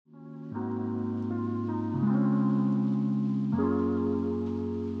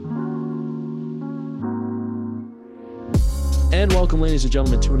And welcome, ladies and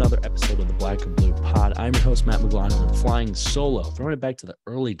gentlemen, to another episode of the Black and Blue Pod. I'm your host, Matt McLaughlin, flying solo, throwing it back to the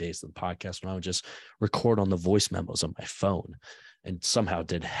early days of the podcast when I would just record on the voice memos on my phone and somehow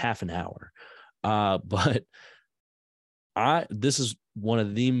did half an hour. This is one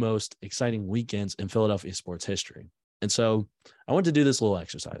of the most exciting weekends in Philadelphia sports history. And so I want to do this little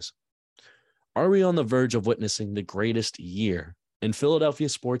exercise. Are we on the verge of witnessing the greatest year in Philadelphia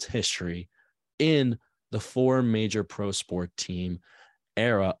sports history in the four major pro sport team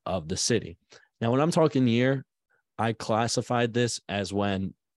era of the city? Now, when I'm talking year, I classified this as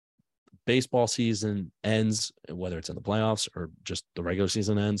when baseball season ends, whether it's in the playoffs or just the regular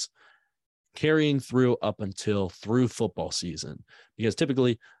season ends, carrying through up until through football season, because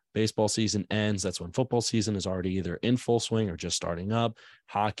typically baseball season ends. That's when football season is already either in full swing or just starting up.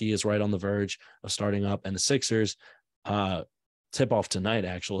 Hockey is right on the verge of starting up, and the Sixers tip off tonight,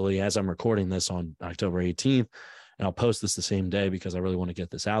 actually, as I'm recording this on October 18th, and I'll post this the same day because I really want to get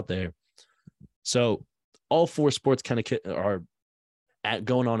this out there. So all four sports kind of are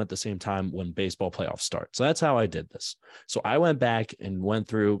going on at the same time when baseball playoffs start. So that's how I did this. So I went back and went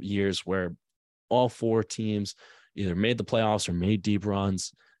through years where all four teams either made the playoffs or made deep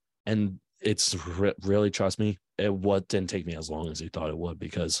runs. And it's really, trust me, it didn't take me as long as you thought it would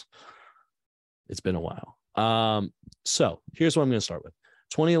because it's been a while. So here's what I'm going to start with.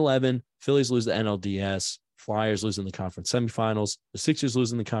 2011, Phillies lose the NLDS, Flyers lose in the conference semifinals, the Sixers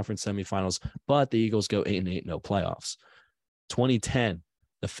lose in the conference semifinals, but the Eagles go 8-8, no playoffs. 2010,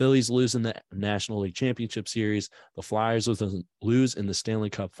 the Phillies lose in the National League Championship Series, the Flyers lose in the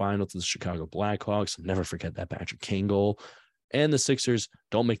Stanley Cup Final to the Chicago Blackhawks. Never forget that Patrick Kane goal. And the Sixers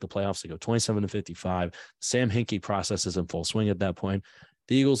don't make the playoffs. They go 27-55. Sam Hinkie process is in full swing at that point.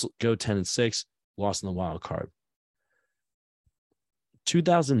 The Eagles go 10-6. Lost in the wild card.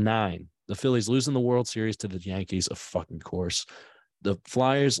 2009, the Phillies lose in the World Series to the Yankees, of fucking course. The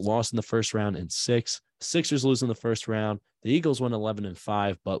Flyers lost in the first round in 6. Sixers lose in the first round. The Eagles won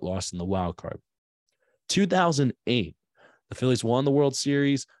 11-5, but lost in the wild card. 2008, the Phillies won the World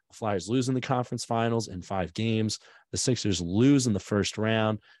Series. The Flyers lose in the conference finals in 5 games. The Sixers lose in the first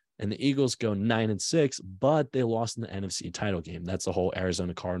round, and the Eagles go 9-6, but they lost in the NFC title game. That's the whole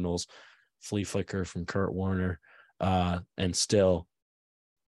Arizona Cardinals flea flicker from Kurt Warner, and still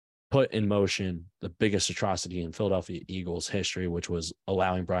put in motion the biggest atrocity in Philadelphia Eagles history, which was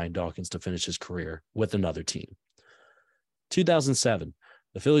allowing Brian Dawkins to finish his career with another team. 2007,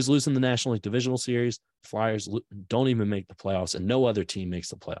 the Phillies lose in the National League Divisional Series. Flyers don't even make the playoffs, and no other team makes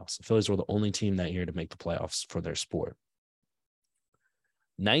the playoffs. The Phillies were the only team that year to make the playoffs for their sport.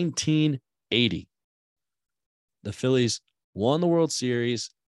 1980, the Phillies won the World Series.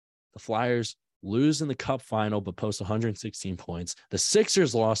 The Flyers lose in the Cup final, but post 116 points. The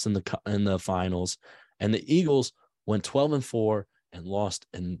Sixers lost in the finals, and the Eagles went 12-4 and lost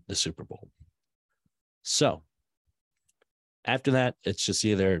in the Super Bowl. So after that, it's just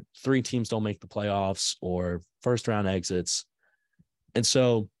either 3 teams don't make the playoffs or first round exits. And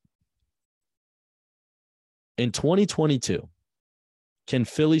so in 2022, can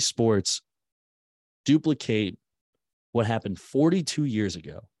Philly sports duplicate what happened 42 years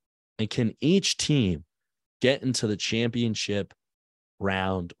ago? And can each team get into the championship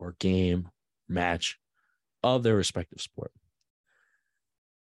round or game match of their respective sport?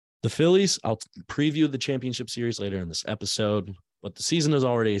 The Phillies, I'll preview the championship series later in this episode, but the season is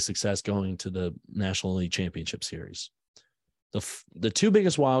already a success going to the National League Championship Series. The 2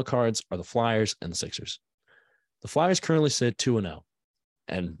 biggest wild cards are the Flyers and the Sixers. The Flyers currently sit 2-0,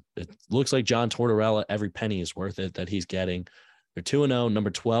 and it looks like John Tortorella, every penny is worth it that he's getting. They're 2-0, number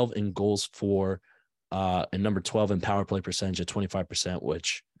 12 in goals for, and number 12 in power play percentage at 25%,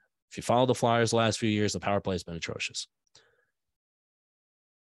 which if you follow the Flyers the last few years, the power play has been atrocious.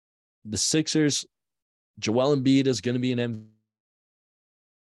 The Sixers, Joel Embiid is going to be an MVP.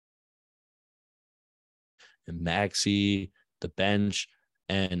 And Maxey, the bench,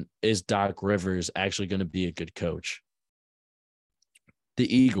 and is Doc Rivers actually going to be a good coach?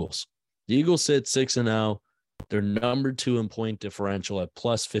 The Eagles sit 6-0. They're number 2 in point differential at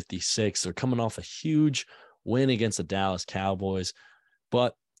plus 56. They're coming off a huge win against the Dallas Cowboys.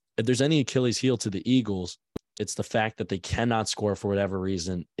 But if there's any Achilles heel to the Eagles, it's the fact that they cannot score for whatever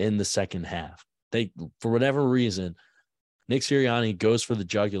reason in the second half. For whatever reason, Nick Sirianni goes for the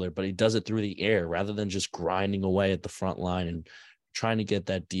jugular, but he does it through the air rather than just grinding away at the front line and trying to get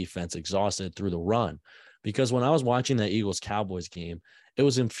that defense exhausted through the run. Because when I was watching that Eagles-Cowboys game, it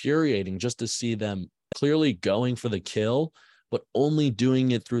was infuriating just to see them clearly going for the kill, but only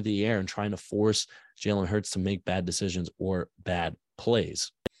doing it through the air and trying to force Jalen Hurts to make bad decisions or bad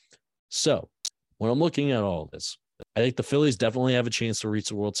plays. So when I'm looking at all this, I think the Phillies definitely have a chance to reach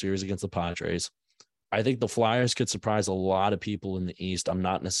the World Series against the Padres. I think the Flyers could surprise a lot of people in the East. I'm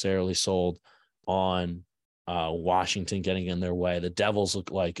not necessarily sold on Washington getting in their way. The Devils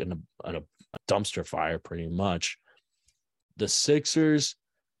look like a dumpster fire pretty much. The Sixers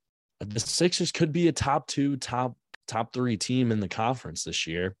could be a top 3 team in the conference this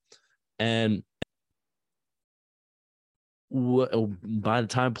year. And by the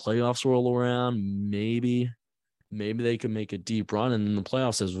time playoffs roll around, maybe they could make a deep run. And in the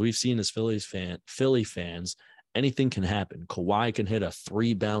playoffs, as we've seen as Philly fans, anything can happen. Kawhi can hit a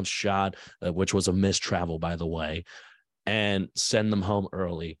 3-bounce shot, which was a missed travel, by the way, and send them home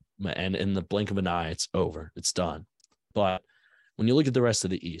early. And in the blink of an eye, it's over. It's done. But when you look at the rest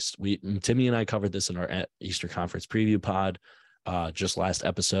of the East, Timmy and I covered this in our Eastern Conference preview pod just last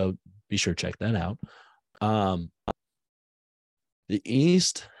episode. Be sure to check that out. The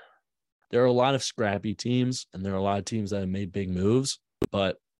East, there are a lot of scrappy teams, and there are a lot of teams that have made big moves.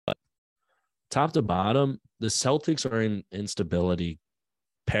 But top to bottom, the Celtics are in instability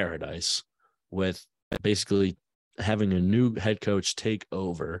paradise with basically having a new head coach take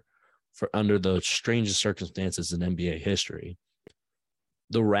over for under the strangest circumstances in NBA history.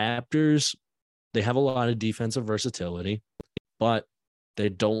 The Raptors, they have a lot of defensive versatility, but they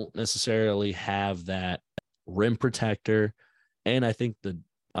don't necessarily have that rim protector. And I think the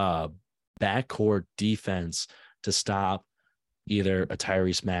backcourt defense to stop either a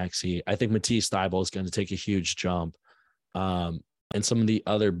Tyrese Maxey. I think Matisse Thybulle is going to take a huge jump. And some of the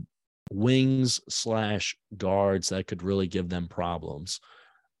other wings / guards that could really give them problems.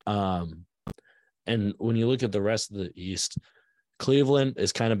 And when you look at the rest of the East, Cleveland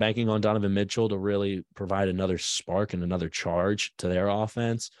is kind of banking on Donovan Mitchell to really provide another spark and another charge to their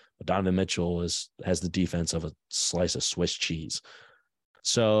offense. But Donovan Mitchell has the defense of a slice of Swiss cheese.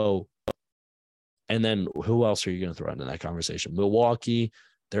 So, and then who else are you going to throw into that conversation? Milwaukee,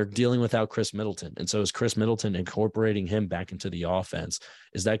 they're dealing without Chris Middleton. And so is Chris Middleton incorporating him back into the offense?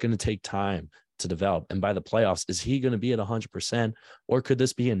 Is that going to take time to develop? And by the playoffs, is he going to be at 100%? Or could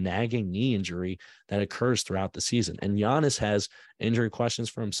this be a nagging knee injury that occurs throughout the season? And Giannis has injury questions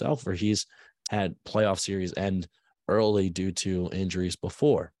for himself, where he's had playoff series end early due to injuries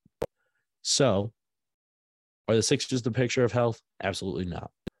before. So are the Sixers the picture of health? Absolutely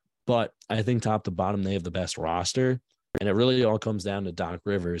not. But I think top to bottom, they have the best roster. And it really all comes down to Doc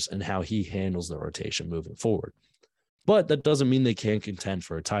Rivers and how he handles the rotation moving forward. But that doesn't mean they can't contend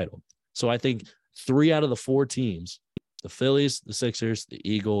for a title. So I think 3 out of the 4 teams, the Phillies, the Sixers, the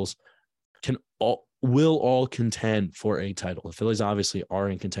Eagles, will all contend for a title. The Phillies obviously are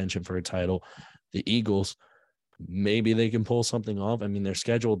in contention for a title. The Eagles, maybe they can pull something off. I mean, their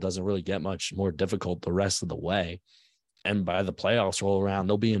schedule doesn't really get much more difficult the rest of the way. And by the playoffs roll around,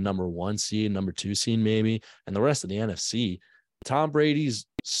 they'll be a number 1 seed, number 2 seed maybe. And the rest of the NFC, Tom Brady's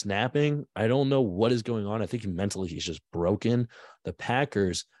snapping. I don't know what is going on. I think mentally he's just broken. The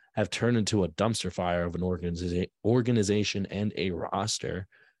Packers have turned into a dumpster fire of an organization and a roster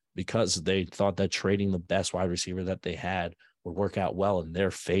because they thought that trading the best wide receiver that they had would work out well in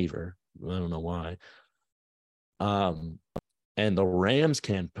their favor. I don't know why. And the Rams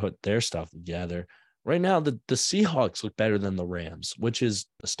can't put their stuff together. Right now, the Seahawks look better than the Rams, which is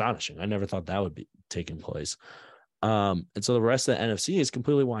astonishing. I never thought that would be taking place. And so the rest of the NFC is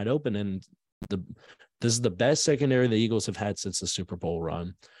completely wide open. And this is the best secondary the Eagles have had since the Super Bowl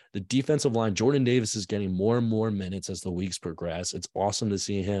run. The defensive line, Jordan Davis is getting more and more minutes as the weeks progress. It's awesome to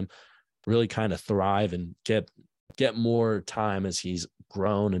see him really kind of thrive and get more time as he's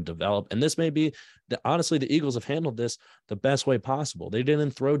grown and developed. And this may be honestly, the Eagles have handled this the best way possible. They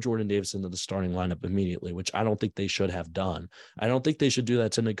didn't throw Jordan Davis into the starting lineup immediately, which I don't think they should have done. I don't think they should do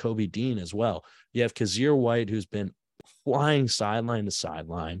that to Nakobe Dean as well. You have Kazir White, who's been flying sideline to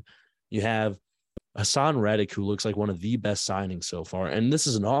sideline. You have Hassan Reddick, who looks like one of the best signings so far. And this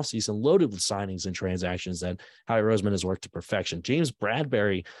is an offseason loaded with signings and transactions that Howie Roseman has worked to perfection. James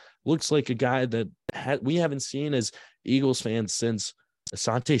Bradbury looks like a guy that we haven't seen as Eagles fans since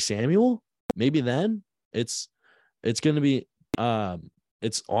Asante Samuel. Maybe then it's going to be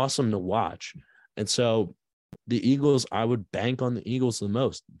it's awesome to watch. And so the Eagles, I would bank on the Eagles the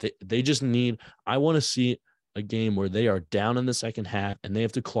most. They just need, I want to see a game where they are down in the second half and they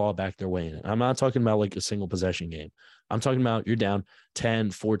have to claw back their way in it. I'm not talking about like a single possession game. I'm talking about you're down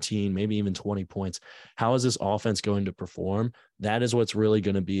 10, 14, maybe even 20 points. How is this offense going to perform? That is what's really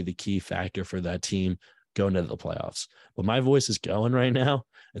going to be the key factor for that team going into the playoffs. But my voice is going right now.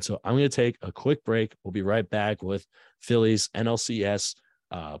 And so I'm going to take a quick break. We'll be right back with Phillies NLCS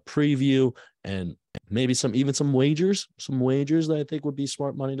preview and maybe some wagers that I think would be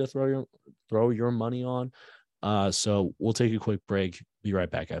smart money to throw your money on. So we'll take a quick break. Be right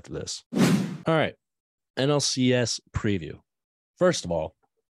back after this. All right. NLCS preview. First of all,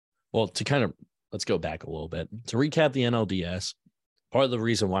 let's go back a little bit. To recap the NLDS, part of the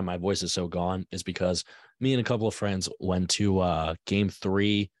reason why my voice is so gone is because me and a couple of friends went to game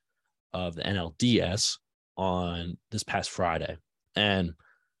 3 of the NLDS on this past Friday. And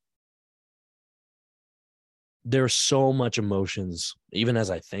there's so much emotions, even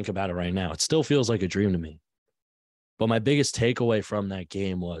as I think about it right now. It still feels like a dream to me. But my biggest takeaway from that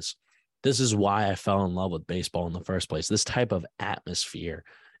game was this is why I fell in love with baseball in the first place. This type of atmosphere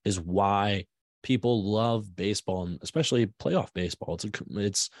is why people love baseball, and especially playoff baseball.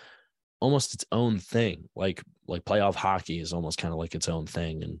 It's almost its own thing. Like playoff hockey is almost kind of like its own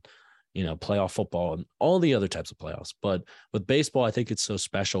thing, and playoff football and all the other types of playoffs. But with baseball, I think it's so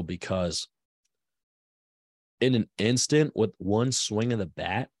special because in an instant, with one swing of the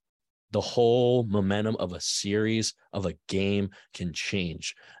bat, the whole momentum of a series, of a game can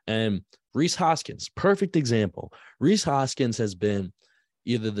change. And Rhys Hoskins, perfect example. Rhys Hoskins has been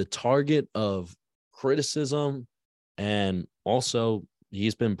either the target of criticism, and also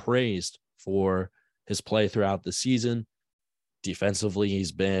he's been praised for his play throughout the season. Defensively,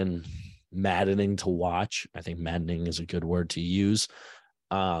 he's been maddening to watch. I think maddening is a good word to use.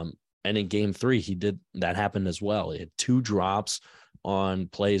 And in game 3, that happened as well. He had 2 drops on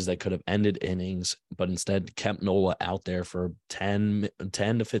plays that could have ended innings, but instead kept Nola out there for 10 to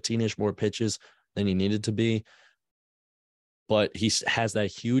 15-ish more pitches than he needed to be. But he has that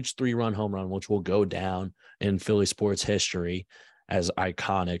huge 3-run home run, which will go down in Philly sports history as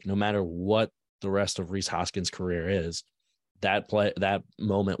iconic. No matter what the rest of Rhys Hoskins' career is, that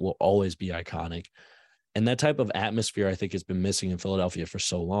moment will always be iconic. And that type of atmosphere, I think, has been missing in Philadelphia for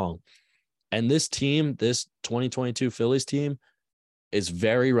so long. And this team, this 2022 Phillies team, is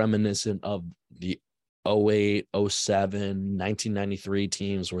very reminiscent of the 08, 07, 1993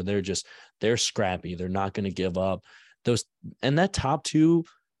 teams where they're scrappy. They're not going to give up. And that top 2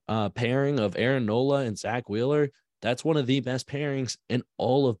 pairing of Aaron Nola and Zach Wheeler, that's one of the best pairings in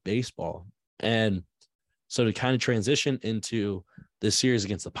all of baseball. And so to kind of transition into this series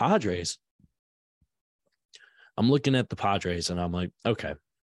against the Padres, I'm looking at the Padres and I'm like, okay,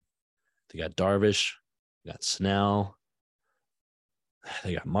 they got Darvish, they got Snell,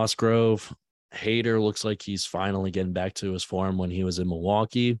 they got Musgrove. Hader looks like he's finally getting back to his form when he was in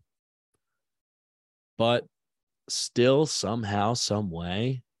Milwaukee. But still, somehow, some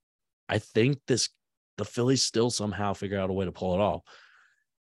way, I think the Phillies still somehow figure out a way to pull it off.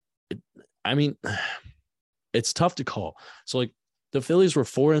 It's tough to call. So, like, the Phillies were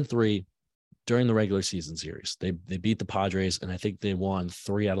 4-3 during the regular season series. They beat the Padres, and I think they won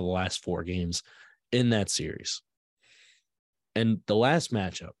 3 out of the last 4 games in that series. And the last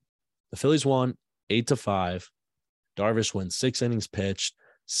matchup, the Phillies won 8-5. Darvish went 6 innings pitched,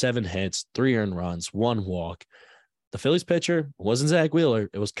 7 hits, 3 earned runs, 1 walk. The Phillies pitcher wasn't Zach Wheeler.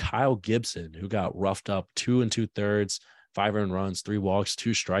 It was Kyle Gibson, who got roughed up 2 2/3, 5 earned runs, 3 walks, 2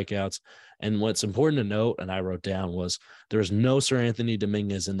 strikeouts. And what's important to note, and I wrote down, was there's no Sir Anthony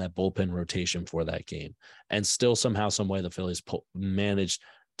Dominguez in that bullpen rotation for that game. And still somehow, some way, the Phillies managed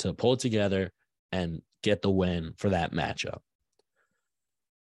to pull it together and get the win for that matchup.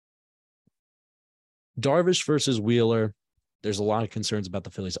 Darvish versus Wheeler, there's a lot of concerns about the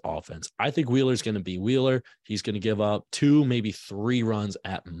Phillies offense. I think Wheeler's going to be Wheeler. He's going to give up 2, maybe 3 runs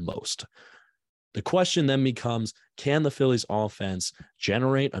at most. The question then becomes, can the Phillies offense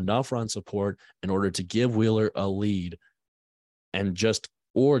generate enough run support in order to give Wheeler a lead and just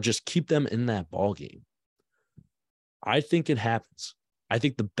keep them in that ball game? I think it happens. I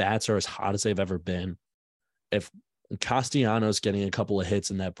think the bats are as hot as they've ever been. If Castellanos getting a couple of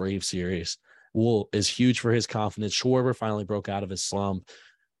hits in that Brave series is huge for his confidence. Schwarber finally broke out of his slump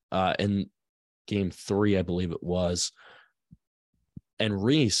in game 3, I believe it was. And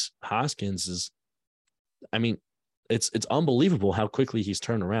Rhys Hoskins is, it's unbelievable how quickly he's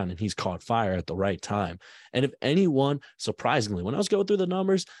turned around and he's caught fire at the right time. And if anyone, surprisingly, when I was going through the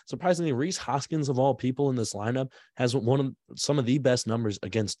numbers, surprisingly, Rhys Hoskins, of all people in this lineup, has some of the best numbers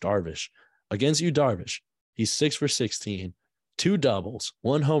against Darvish. Against you, Darvish, he's 6 for 16. 2 doubles,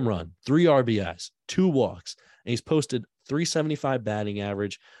 1 home run, 3 RBIs, 2 walks, and he's posted 375 batting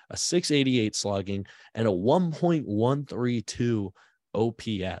average, a 688 slugging, and a 1.132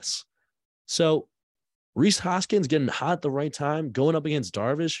 OPS. So Rhys Hoskins getting hot at the right time, going up against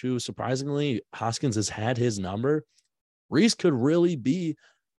Darvish, who surprisingly Hoskins has had his number. Rhys could really be,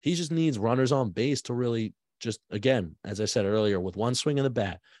 he just needs runners on base to really just, again, as I said earlier, with one swing of the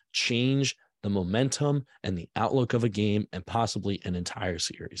bat, change the momentum and the outlook of a game and possibly an entire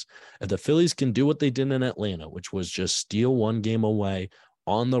series. If the Phillies can do what they did in Atlanta, which was just steal one game away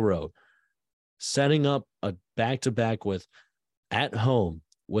on the road, setting up a back-to-back with at home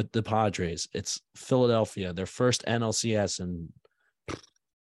with the Padres, it's Philadelphia, their first NLCS in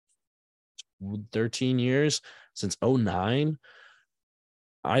 13 years since 2009.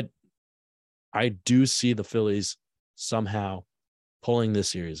 I do see the Phillies somehow pulling this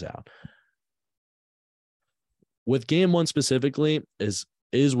series out. With game one specifically, is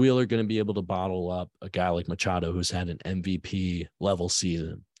Wheeler going to be able to bottle up a guy like Machado who's had an MVP level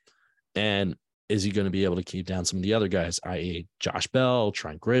season? And is he going to be able to keep down some of the other guys, i.e. Josh Bell,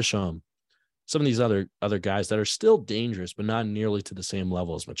 Trent Grisham, some of these other guys that are still dangerous, but not nearly to the same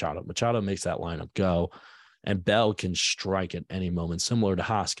level as Machado. Machado makes that lineup go, and Bell can strike at any moment, similar to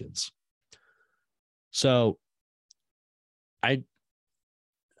Hoskins. So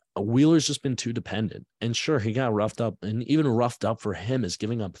Wheeler's just been too dependent. And sure, he got roughed up, and even roughed up for him is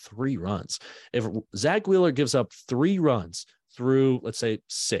giving up 3 runs. If Zach Wheeler gives up 3 runs through, let's say,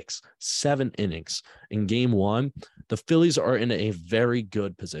 6, 7 innings in game one, the Phillies are in a very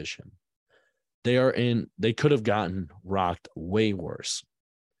good position. They could have gotten rocked way worse.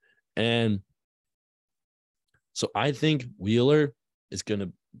 And so I think Wheeler is going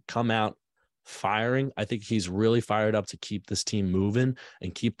to come out firing. I think he's really fired up to keep this team moving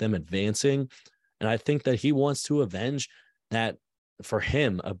and keep them advancing. And I think that he wants to avenge that, for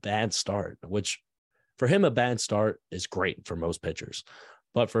him, a bad start, which for him, a bad start is great for most pitchers.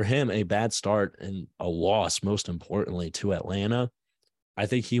 But for him, a bad start and a loss, most importantly, to Atlanta, I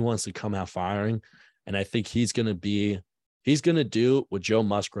think he wants to come out firing. And I think he's going to do what Joe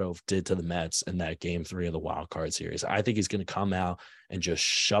Musgrove did to the Mets in that game 3 of the wild card series. I think he's going to come out and just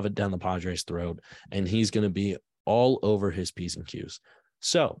shove it down the Padres' throat, and he's going to be all over his P's and Q's.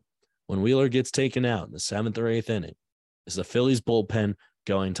 So when Wheeler gets taken out in the 7th or 8th inning, is the Phillies bullpen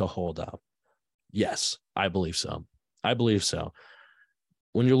going to hold up? Yes, I believe so.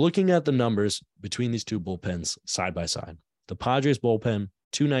 When you're looking at the numbers between these two bullpens side by side, the Padres bullpen,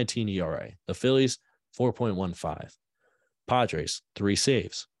 2.19 ERA. The Phillies, 4.15. Padres, 3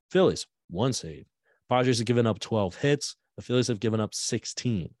 saves. Phillies, 1 save. Padres have given up 12 hits. The Phillies have given up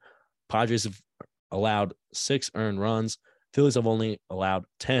 16. Padres have allowed 6 earned runs. Phillies have only allowed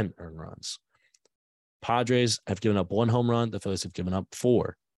 10 earned runs. Padres have given up 1 home run. The Phillies have given up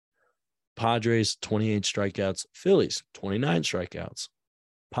 4. Padres, 28 strikeouts. Phillies, 29 strikeouts.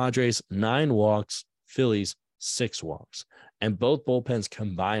 Padres, 9 walks. Phillies, 6 walks. And both bullpens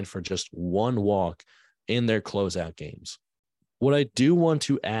combined for just 1 walk in their closeout games. What I do want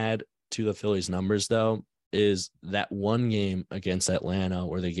to add to the Phillies numbers, though, is that one game against Atlanta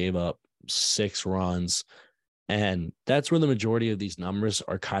where they gave up 6 runs. And that's where the majority of these numbers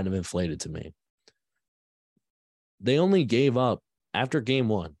are kind of inflated to me. They only gave up, after game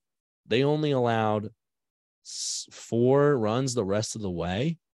 1, they only allowed 4 runs the rest of the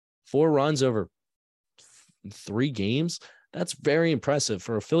way. 4 runs over 3 games. That's very impressive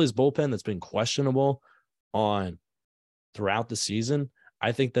for a Phillies bullpen that's been questionable throughout the season.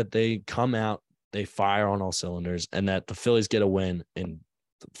 I think that they come out, they fire on all cylinders, and that the Phillies get a win in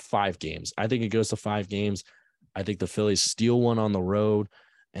 5 games. I think it goes to 5 games. I think the Phillies steal one on the road,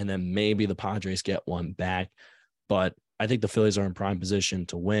 and then maybe the Padres get one back. But I think the Phillies are in prime position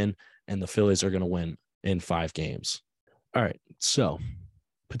to win, and the Phillies are going to win in 5 games. All right, so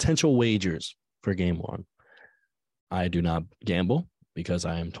potential wagers for game 1. I do not gamble because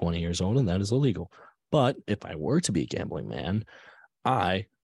I am 20 years old and that is illegal. But if I were to be a gambling man, I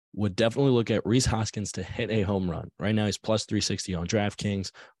would definitely look at Rhys Hoskins to hit a home run. Right now, he's plus 360 on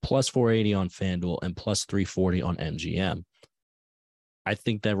DraftKings, plus 480 on FanDuel, and plus 340 on MGM. I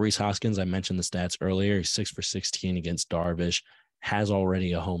think that Rhys Hoskins, I mentioned the stats earlier, he's 6 for 16 against Darvish, has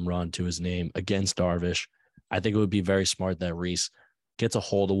already a home run to his name against Darvish. I think it would be very smart that Rhys gets a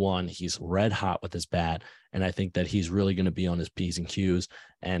hold of one. He's red hot with his bat, and I think that he's really going to be on his P's and Q's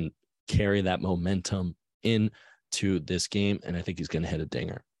and carry that momentum into this game, and I think he's going to hit a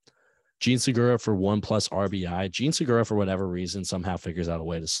dinger. Gene Segura for 1+ RBI. Gene Segura, for whatever reason, somehow figures out a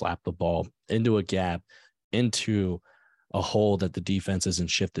way to slap the ball into a gap, into a hole that the defense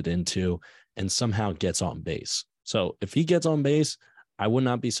isn't shifted into, and somehow gets on base. So if he gets on base, I would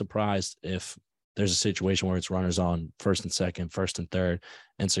not be surprised if there's a situation where it's runners on first and second, first and third,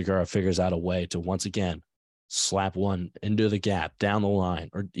 and Segura figures out a way to once again slap one into the gap down the line,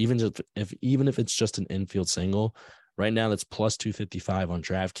 or even if it's just an infield single. Right now, that's plus 255 on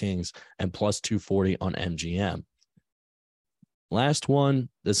DraftKings and plus 240 on MGM. Last one,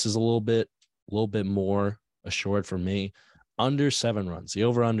 this is a little bit more assured for me. under 7 runs. The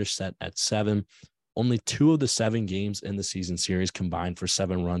over-under set at 7. Only 2 of the 7 games in the season series combined for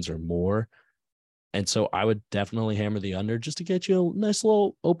 7 runs or more. And so I would definitely hammer the under just to get you a nice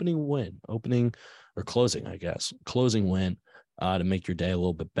little closing win, to make your day a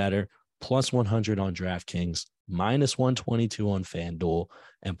little bit better. Plus 100 on DraftKings, minus 122 on FanDuel,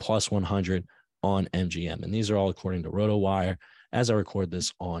 and plus 100 on MGM. And these are all according to RotoWire as I record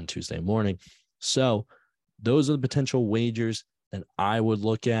this on Tuesday morning. So those are the potential wagers that I would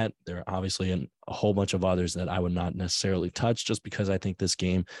look at. There are obviously a whole bunch of others that I would not necessarily touch just because I think this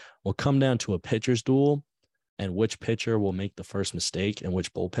game will come down to a pitcher's duel and which pitcher will make the first mistake and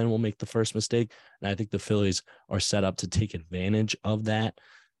which bullpen will make the first mistake. And I think the Phillies are set up to take advantage of that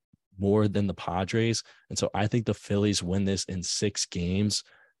more than the Padres. And so I think the Phillies win this in 6 games.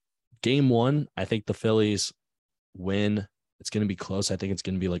 Game 1, I think the Phillies win. It's going to be close. I think it's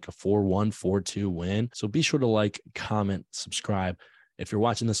going to be like a 4-1, 4-2 win. So be sure to like, comment, subscribe. If you're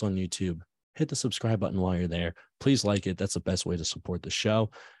watching this on YouTube, hit the subscribe button while you're there. Please like it. That's the best way to support the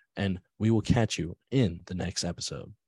show. And we will catch you in the next episode.